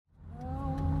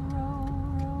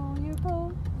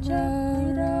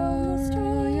down the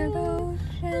street,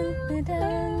 gently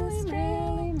down the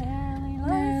street,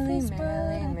 life is but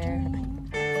a dream.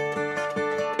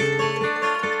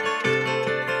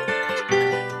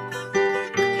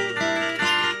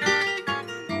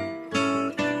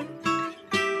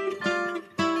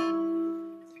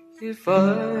 If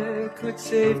I could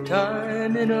save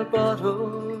time in a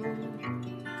bottle,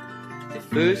 the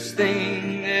first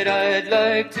thing that I'd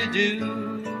like to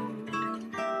do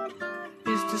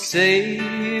is to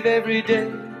save every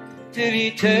day till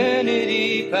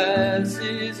eternity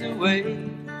passes away,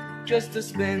 just to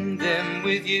spend them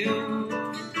with you.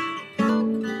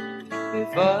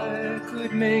 If I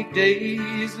could make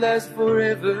days last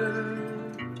forever,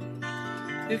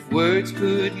 if words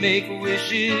could make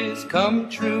wishes come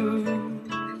true,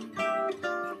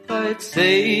 I'd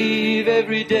save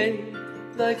every day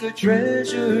like a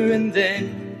treasure, and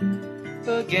then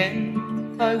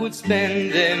again I would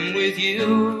spend them with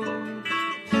you.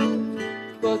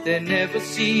 But there never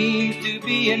seems to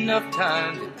be enough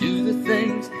time to do the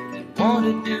things you want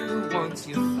to do once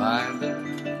you find them.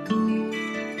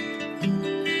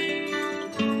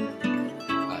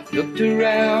 I've looked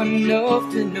around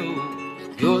enough to know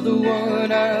you're the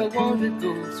one I want to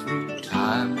go through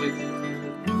time with.